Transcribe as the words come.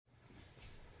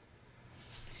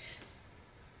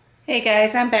Hey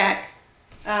guys, I'm back.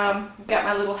 Got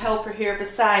my little helper here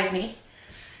beside me,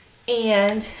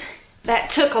 and that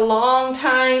took a long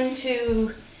time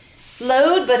to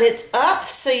load, but it's up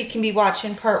so you can be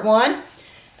watching part one.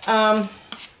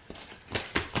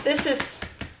 This is,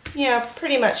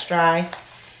 pretty much dry.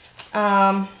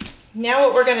 Now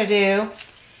what we're going to do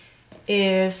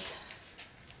is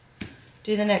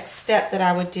do the next step that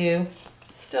I would do.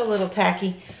 Still a little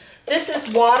tacky. This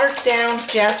is watered down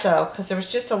gesso because there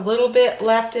was just a little bit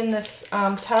left in this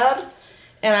tub,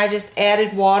 and I just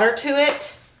added water to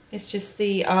it. It's just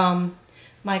the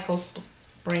Michaels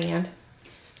brand.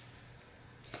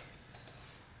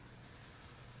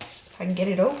 If I can get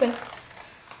it open.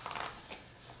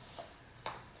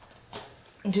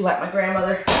 And do like my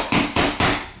grandmother.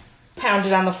 Pound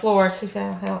it on the floor, see if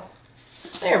that'll help.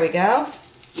 There we go.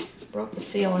 Broke the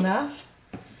seal enough.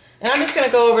 And I'm just going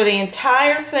to go over the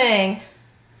entire thing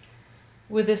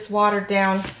with this watered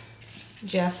down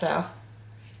gesso.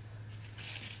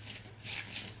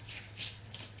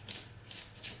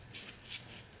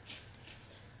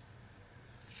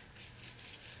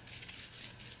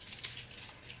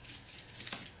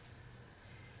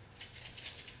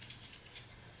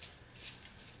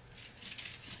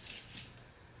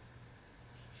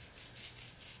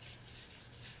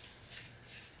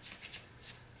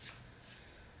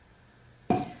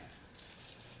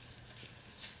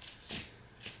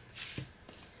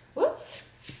 Whoops.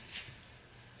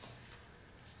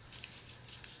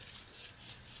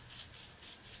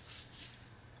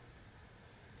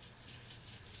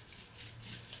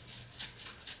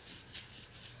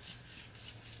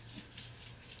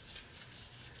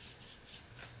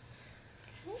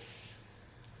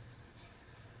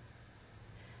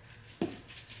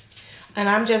 And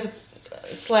I'm just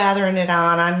slathering it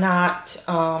on. I'm not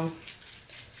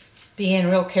being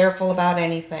real careful about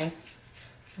anything.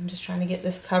 I'm just trying to get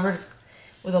this covered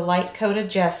with a light coat of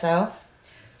gesso.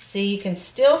 See, you can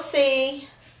still see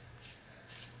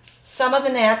some of the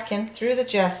napkin through the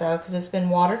gesso because it's been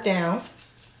watered down.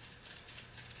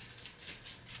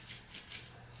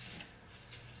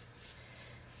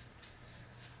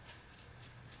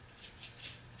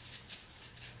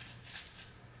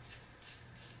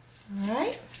 All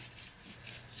right.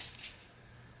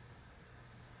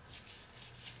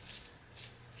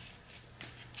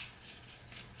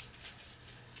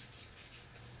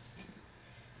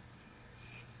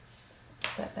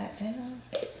 Set that down.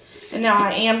 And now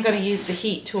I am going to use the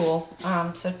heat tool.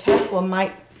 So Tesla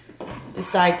might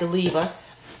decide to leave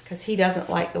us because he doesn't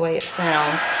like the way it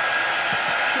sounds.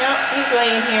 No, he's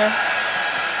laying here.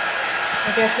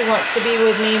 I guess he wants to be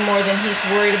with me more than he's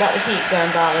worried about the heat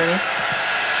gun bothering him.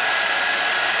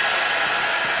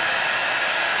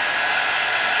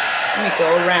 Let me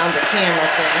go around the camera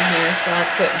thing here so I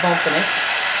quit bumping it.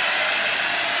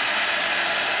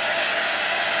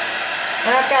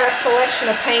 And I've got a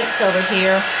selection of paints over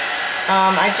here.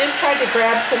 I just tried to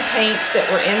grab some paints that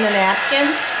were in the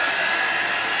napkins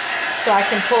so I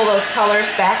can pull those colors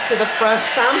back to the front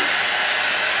some.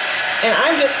 And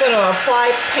I'm just going to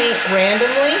apply paint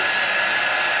randomly.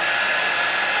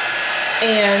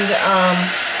 And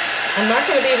I'm not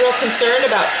going to be real concerned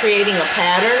about creating a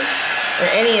pattern or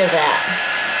any of that.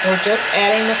 We're just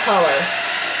adding the color.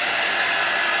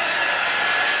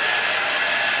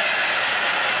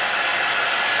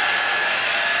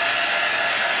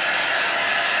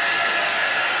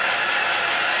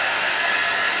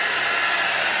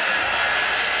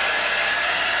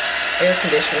 Air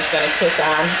conditioner's going to kick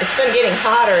on. It's been getting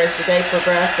hotter as the day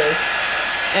progresses,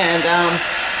 and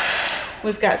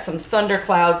we've got some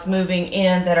thunderclouds moving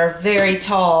in that are very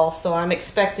tall, so I'm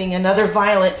expecting another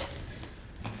violent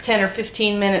 10 or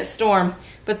 15 minute storm.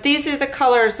 But these are the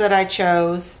colors that I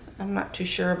chose. I'm not too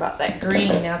sure about that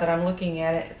green now that I'm looking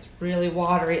at it. It's really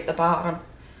watery at the bottom.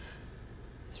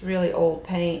 It's really old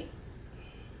paint.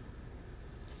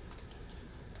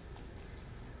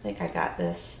 I think I got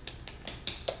this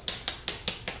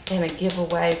in a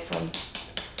giveaway from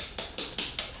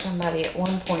somebody at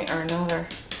one point or another.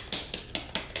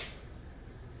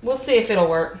 We'll see if it'll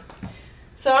work.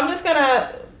 So I'm just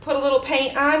gonna put a little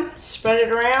paint on, spread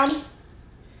it around,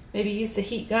 maybe use the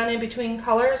heat gun in between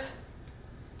colors,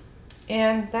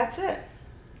 and that's it.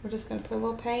 We're just gonna put a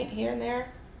little paint here and there.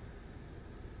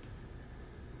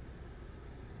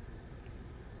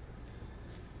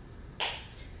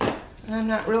 And I'm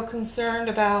not real concerned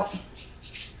about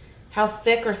how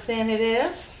thick or thin it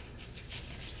is.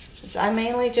 I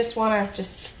mainly just want to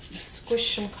just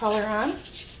squish some color on.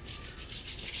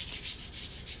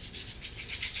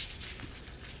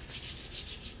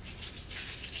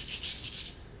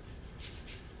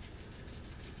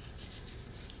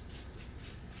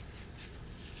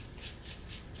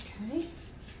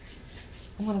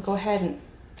 I'm gonna go ahead and,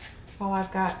 while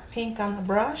I've got pink on the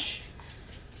brush,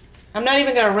 I'm not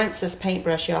even gonna rinse this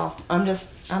paintbrush, y'all. I'm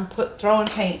throwing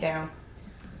paint down.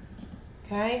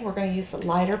 Okay, we're gonna use a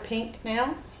lighter pink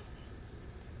now.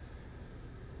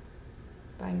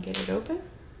 If I can get it open.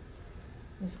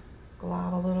 Just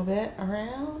glob a little bit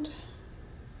around.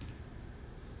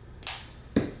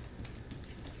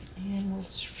 And we'll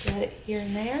spread it here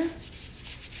and there.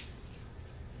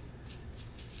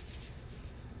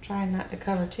 Trying not to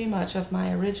cover too much of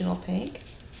my original pink.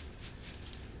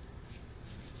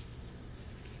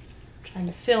 Trying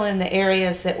to fill in the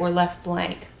areas that were left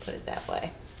blank, put it that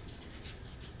way.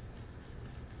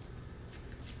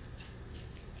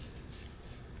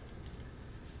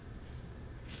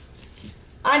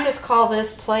 I just call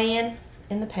this playing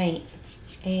in the paint,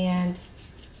 and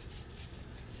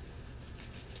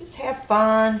just have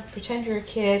fun. Pretend you're a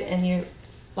kid and you're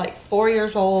like 4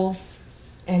 years old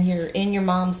and you're in your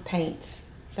mom's paints.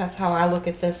 That's how I look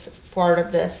at this as part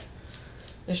of this.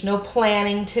 There's no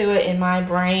planning to it in my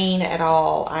brain at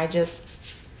all. I just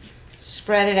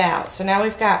spread it out. So now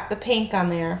we've got the pink on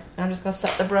there. I'm just going to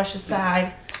set the brush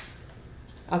aside.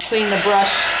 I'll clean the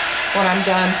brush when I'm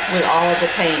done with all of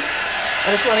the paint. I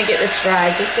just want to get this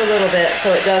dry just a little bit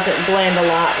so it doesn't blend a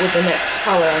lot with the next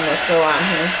color I'm going to throw on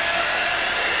here.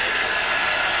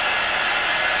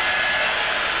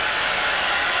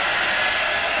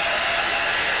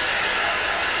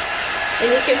 And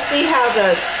you can see how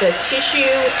the tissue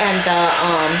and the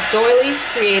doilies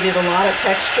created a lot of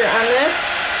texture on this.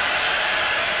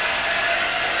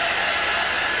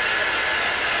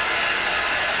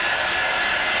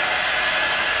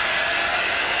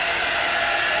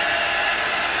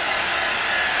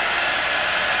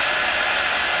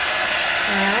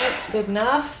 Alright, good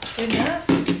enough, good enough.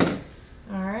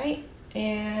 Alright,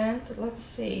 and let's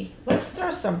see. Let's throw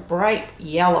some bright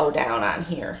yellow down on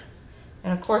here.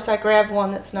 And of course I grabbed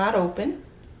one that's not open.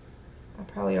 I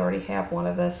probably already have one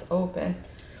of this open.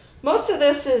 Most of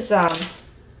this is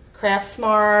Craft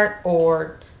Smart,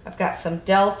 or I've got some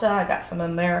Delta, I got some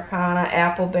Americana,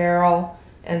 Apple Barrel,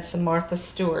 and some Martha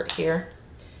Stewart here.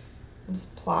 I'll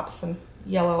just plop some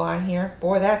yellow on here.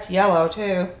 Boy, that's yellow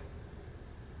too.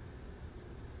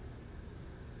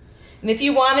 And if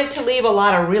you wanted to leave a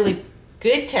lot of really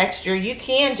good texture, you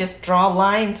can just draw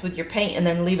lines with your paint and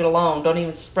then leave it alone. Don't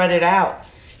even spread it out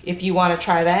if you want to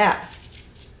try that.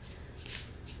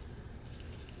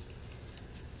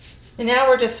 And now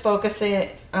we're just focusing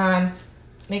on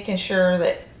making sure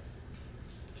that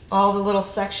all the little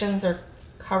sections are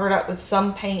covered up with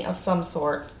some paint of some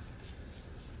sort.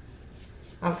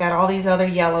 I've got all these other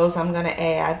yellows I'm going to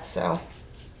add, so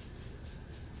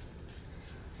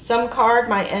some card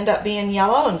might end up being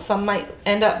yellow and some might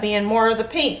end up being more of the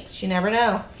pinks. You never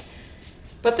know.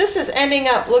 But this is ending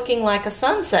up looking like a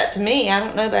sunset to me. I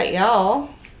don't know about y'all.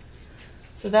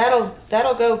 So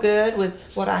that'll go good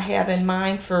with what I have in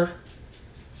mind for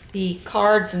the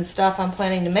cards and stuff I'm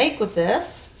planning to make with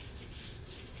this.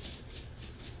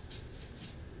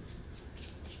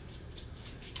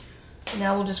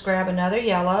 Now we'll just grab another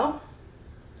yellow.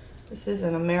 This is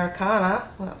an Americana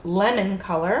lemon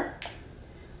color.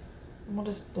 And we'll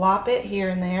just blop it here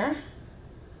and there.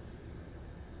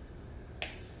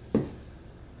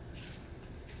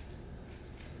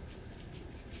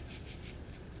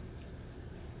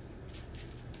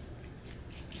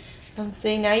 And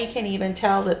see, now you can even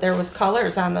tell that there was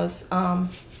colors on those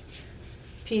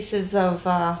pieces of,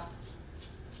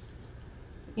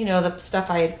 you know, the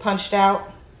stuff I had punched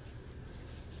out.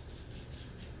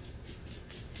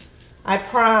 I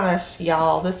promise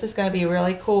y'all, this is going to be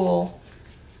really cool.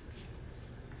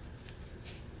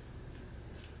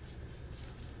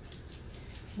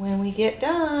 When we get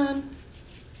done.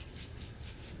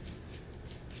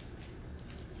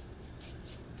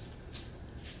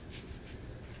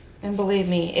 And believe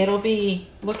me, it'll be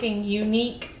looking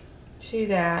unique to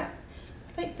that.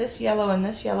 I think this yellow and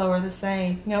this yellow are the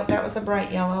same. Nope, that was a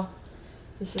bright yellow.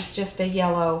 This is just a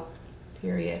yellow,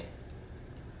 period.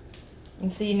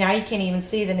 And see, now you can't even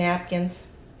see the napkins.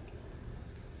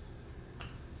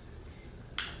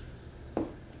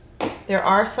 There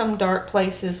are some dark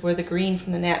places where the green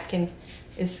from the napkin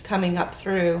is coming up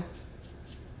through.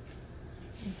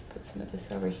 Let's put some of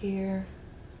this over here.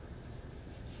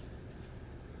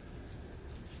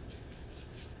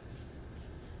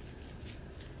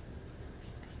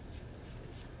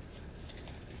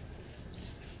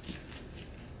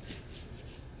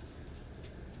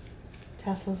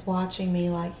 Tesla's watching me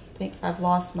like he thinks I've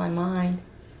lost my mind.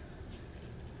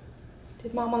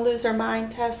 Did Mama lose her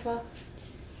mind, Tesla?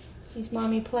 Is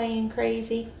Mommy playing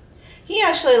crazy? He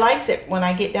actually likes it when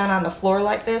I get down on the floor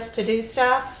like this to do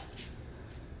stuff.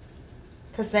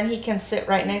 because then he can sit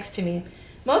right next to me.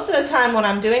 Most of the time when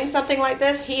I'm doing something like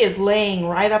this, he is laying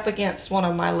right up against one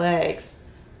of my legs.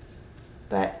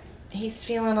 But he's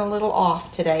feeling a little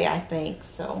off today, I think,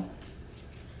 so.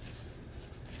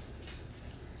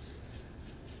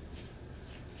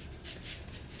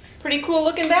 Pretty cool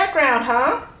looking background,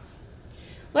 huh?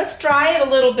 Let's dry it a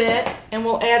little bit, and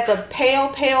we'll add the pale,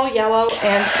 pale yellow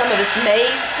and some of this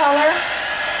maize color.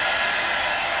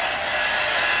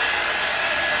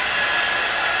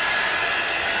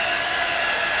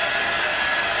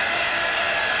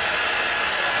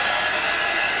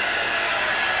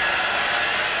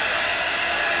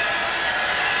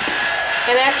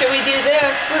 And after we do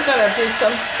this, we're going to do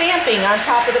some stamping on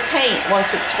top of the paint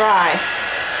once it's dry.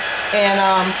 And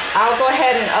I'll go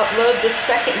ahead and upload this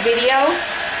second video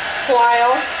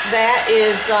while that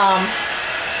is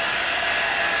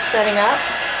setting up.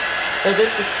 Or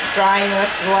this is drying the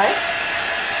rest of the way.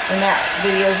 And that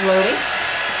video is loading.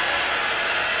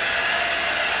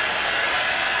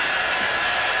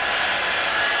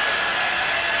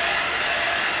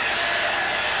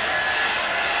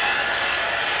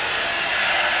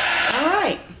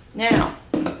 Now,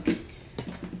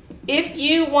 if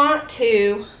you want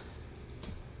to,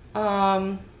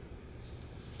 let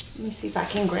me see if I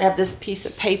can grab this piece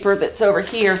of paper that's over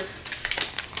here.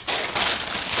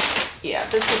 Yeah,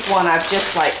 this is one I've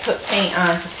just like put paint on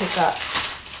to pick up.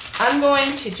 I'm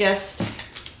going to just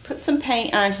put some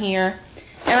paint on here,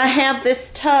 and I have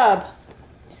this tub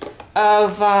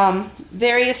of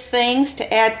various things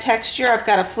to add texture. I've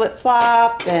got a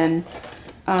flip-flop, and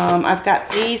I've got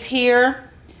these here.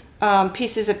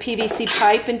 Pieces of PVC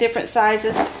pipe in different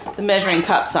sizes. The measuring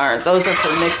cups aren't. Those are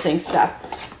for mixing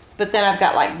stuff. But then I've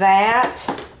got like that.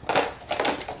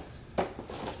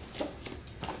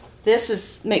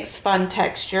 This makes fun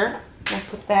texture. We'll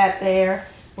put that there.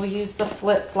 We'll use the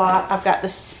flip-flop. I've got the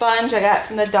sponge I got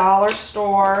from the dollar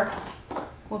store.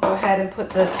 We'll go ahead and put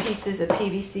the pieces of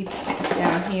PVC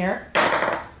down here.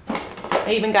 I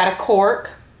even got a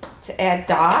cork to add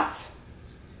dots.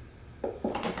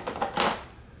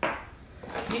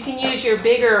 You can use your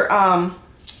bigger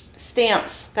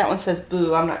stamps. That one says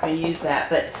boo. I'm not going to use that,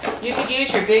 but you could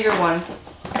use your bigger ones.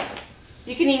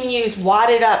 You can even use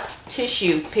wadded up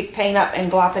tissue, pick paint up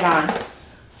and glop it on.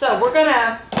 So we're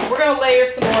gonna layer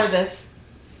some more of this.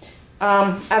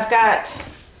 I've got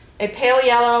a pale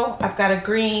yellow, I've got a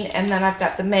green, and then I've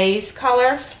got the maize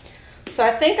color. So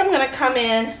I think I'm going to come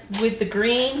in with the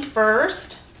green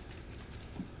first.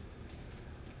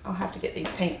 I'll have to get these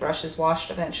paintbrushes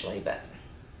washed eventually, but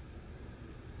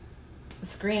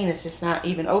this green is just not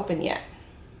even open yet.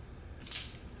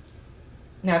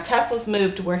 Now Tesla's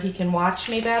moved to where he can watch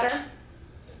me better,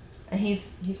 and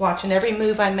he's watching every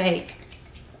move I make.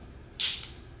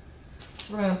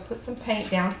 So we're going to put some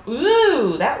paint down.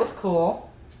 Ooh, that was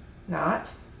cool.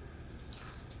 Not.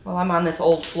 Well, I'm on this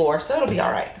old floor, so it'll be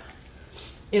all right.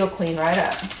 It'll clean right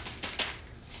up.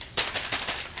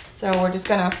 So we're just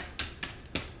going to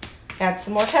add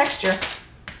some more texture.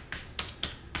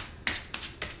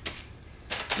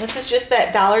 This is just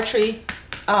that Dollar Tree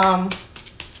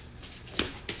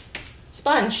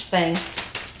sponge thing.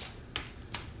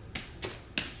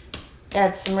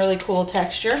 Adds some really cool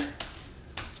texture.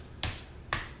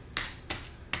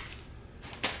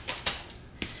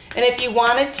 And if you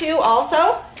wanted to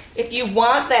also, if you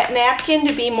want that napkin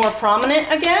to be more prominent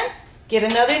again, get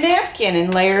another napkin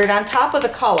and layer it on top of the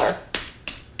color.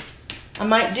 I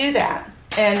might do that.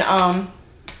 And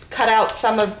cut out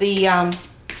some of the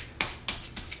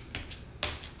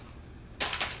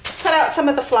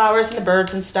flowers and the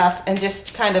birds and stuff, and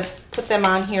just kind of put them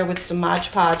on here with some Mod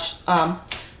Podge,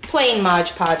 plain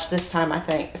Mod Podge this time, I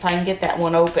think, if I can get that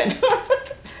one open.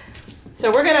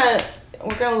 So we're gonna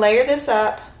layer this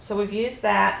up. So we've used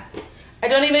that. I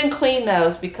don't even clean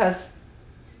those because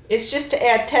it's just to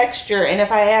add texture, and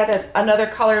if I add another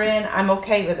color in, I'm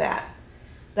okay with that.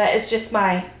 That is just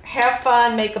my have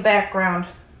fun, make a background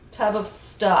tub of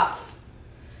stuff.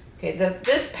 Okay,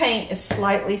 this paint is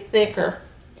slightly thicker,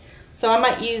 so I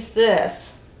might use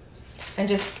this and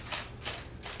just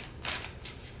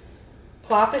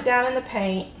plop it down in the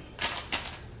paint,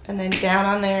 and then down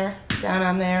on there, down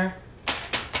on there.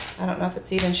 I don't know if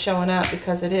it's even showing up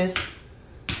because it is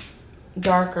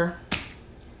darker,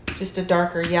 just a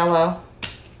darker yellow.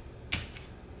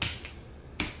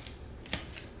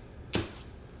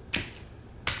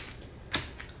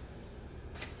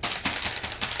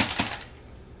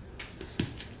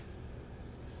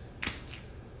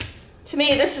 To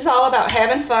me, this is all about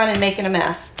having fun and making a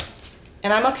mess,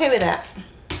 and I'm okay with that.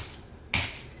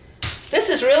 This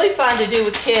is really fun to do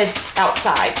with kids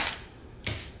outside.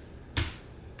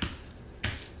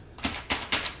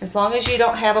 as long as you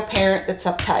don't have a parent that's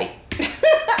uptight.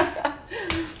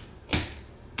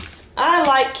 I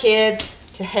like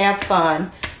kids to have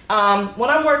fun. When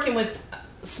I'm working with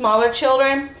smaller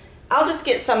children, I'll just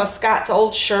get some of Scott's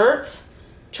old shirts,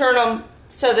 turn them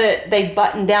so that they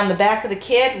button down the back of the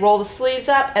kid, roll the sleeves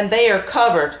up, and they are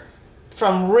covered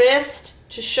from wrist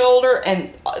to shoulder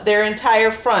and their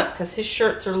entire front because his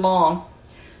shirts are long.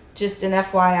 Just an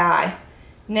FYI.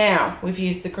 Now, we've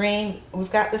used the green.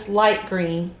 We've got this light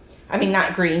green. I mean,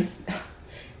 not green.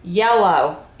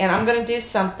 Yellow. And I'm going to do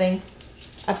something.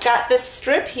 I've got this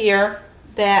strip here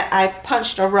that I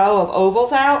punched a row of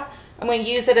ovals out. I'm going to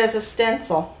use it as a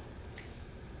stencil.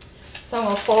 So I'm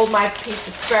going to fold my piece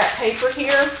of scrap paper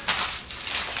here.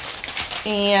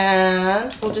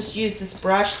 And we'll just use this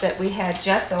brush that we had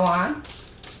gesso on.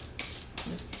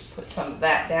 Just put some of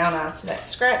that down onto that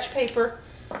scratch paper.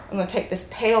 I'm going to take this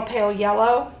pale, pale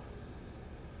yellow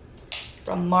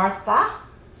from Martha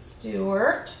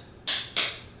Stewart.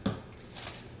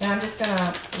 And I'm just going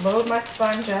to load my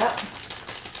sponge up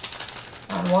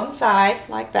on one side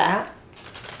like that.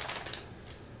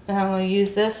 And I'm going to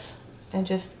use this and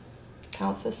just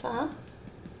pounce this on.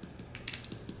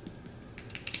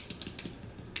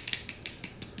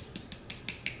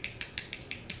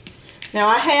 Now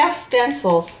I have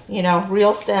stencils, you know,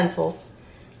 real stencils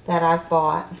that I've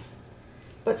bought.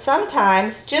 But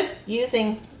sometimes just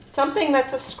using something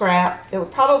that's a scrap that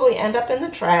would probably end up in the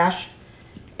trash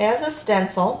as a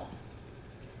stencil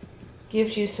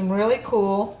gives you some really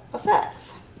cool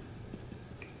effects.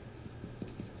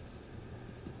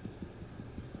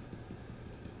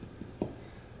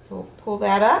 So we'll pull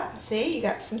that up. See, you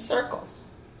got some circles.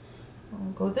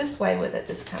 I'll go this way with it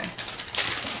this time.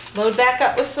 Load back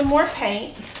up with some more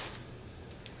paint.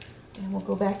 And we'll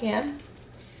go back in.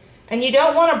 And you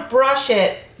don't want to brush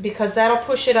it because that'll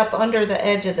push it up under the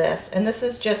edge of this. And this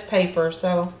is just paper,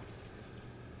 so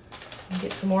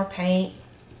get some more paint.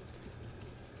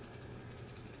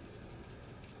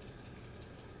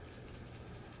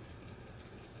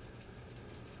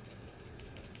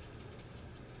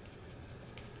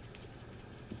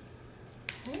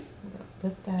 Okay, I'm going to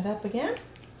lift that up again.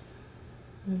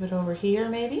 Move it over here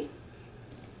maybe.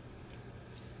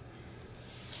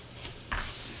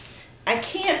 I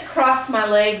can't cross my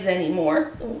legs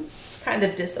anymore. It's kind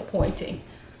of disappointing.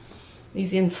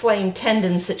 These inflamed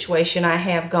tendon situation I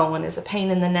have going is a pain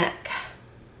in the neck.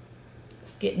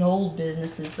 It's getting old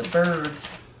business is the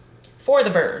birds. For the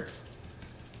birds.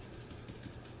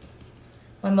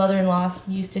 My mother-in-law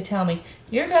used to tell me,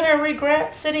 you're going to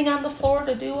regret sitting on the floor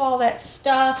to do all that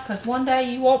stuff because one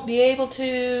day you won't be able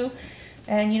to.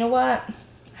 And you know what?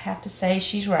 I have to say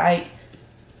she's right.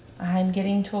 I'm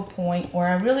getting to a point where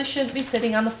I really shouldn't be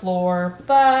sitting on the floor,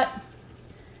 but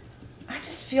I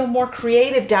just feel more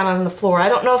creative down on the floor. I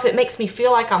don't know if it makes me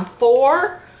feel like I'm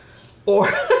 4 or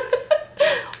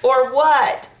or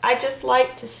what. I just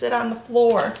like to sit on the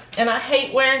floor. And I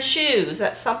hate wearing shoes.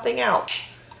 That's something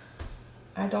else.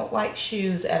 I don't like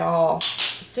shoes at all. As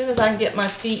soon as I can get my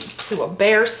feet to a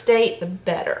bare state, the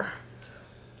better.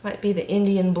 Might be the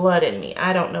Indian blood in me.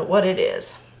 I don't know what it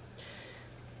is.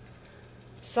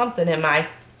 Something in my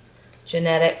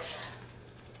genetics.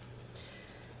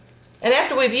 And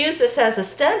after we've used this as a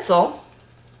stencil,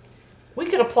 we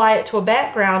could apply it to a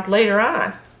background later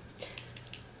on.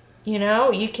 You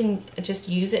know, you can just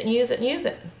use it and use it and use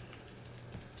it.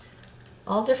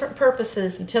 All different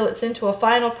purposes until it's into a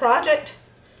final project.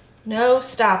 No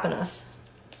stopping us.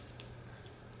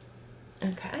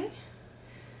 Okay.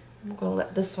 I'm going to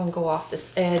let this one go off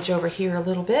this edge over here a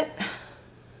little bit.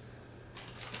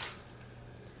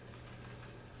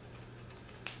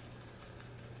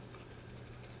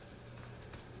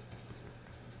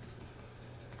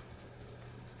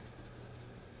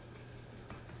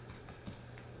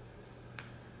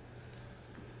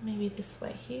 Maybe this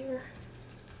way here.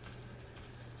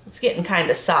 It's getting kind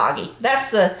of soggy.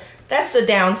 That's the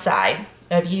downside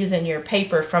of using your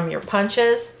paper from your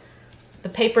punches. The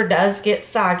paper does get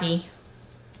soggy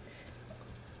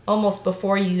almost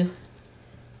before you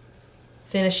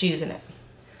finish using it.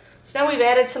 So now we've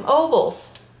added some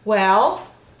ovals. Well,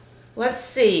 let's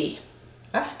see.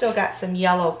 I've still got some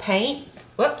yellow paint.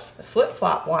 Whoops, the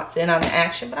flip-flop wants in on the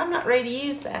action, but I'm not ready to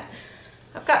use that.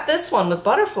 I've got this one with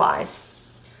butterflies.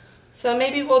 So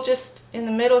maybe we'll just, in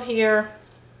the middle here,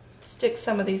 stick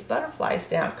some of these butterflies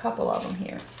down, a couple of them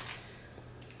here.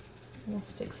 We'll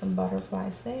stick some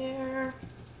butterflies there.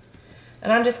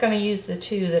 And I'm just going to use the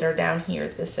 2 that are down here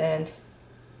at this end.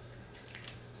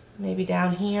 Maybe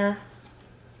down here.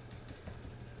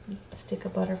 Stick a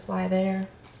butterfly there.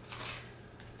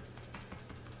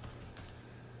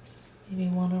 Maybe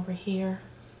one over here.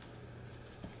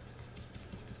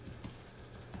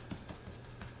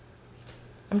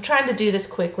 I'm trying to do this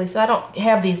quickly so I don't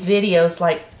have these videos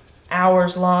like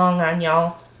hours long on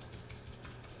y'all.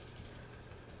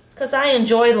 Because I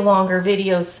enjoy the longer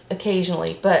videos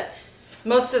occasionally, but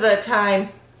most of the time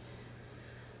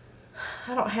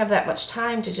I don't have that much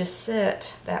time to just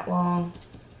sit that long.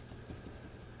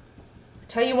 I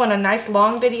tell you when a nice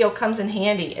long video comes in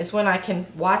handy is when I can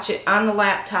watch it on the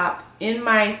laptop in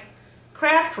my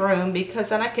craft room, because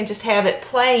then I can just have it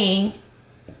playing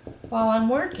while I'm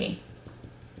working.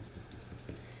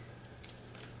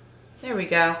 There we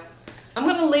go. I'm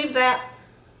going to leave that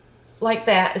like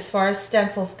that as far as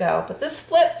stencils go, but this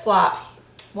flip-flop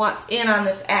wants in on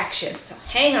this action, so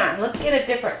hang on, let's get a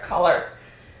different color.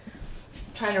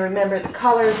 I'm trying to remember the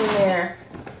colors in there.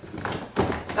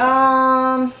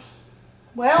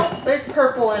 Well, there's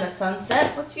purple in a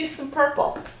sunset. Let's use some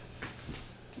purple.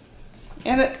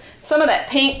 And some of that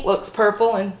pink looks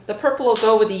purple, and the purple will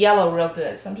go with the yellow real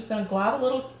good. So I'm just going to glob a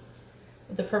little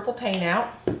with the purple paint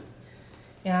out.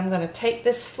 And I'm going to take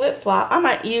this flip-flop. I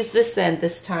might use this end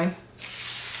this time.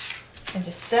 And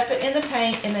just step it in the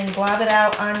paint and then glob it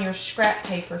out on your scrap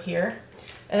paper here.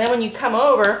 And then when you come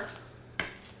over,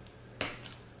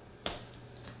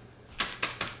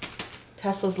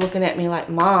 Tesla's looking at me like,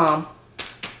 Mom,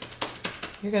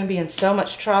 you're going to be in so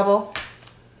much trouble.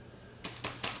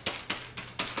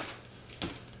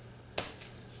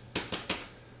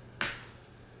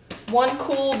 One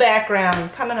cool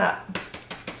background coming up.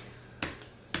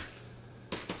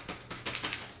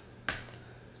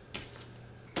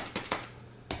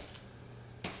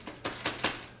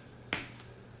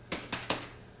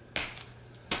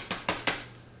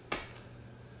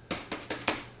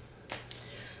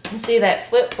 And see, that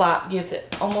flip-flop gives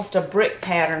it almost a brick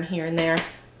pattern here and there.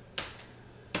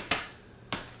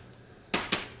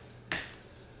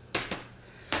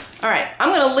 All right, I'm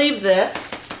going to leave this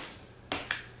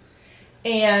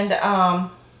and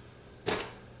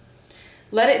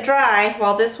let it dry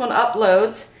while this one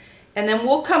uploads, and then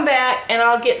we'll come back and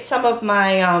I'll get some of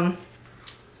my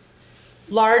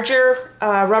larger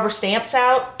rubber stamps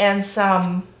out and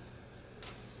some,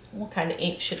 what kind of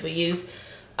ink should we use?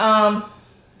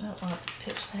 I don't want to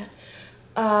pitch that.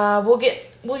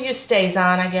 We'll use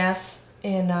StazOn, I guess,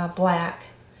 in black.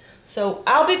 So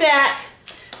I'll be back.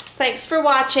 Thanks for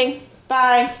watching.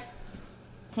 Bye.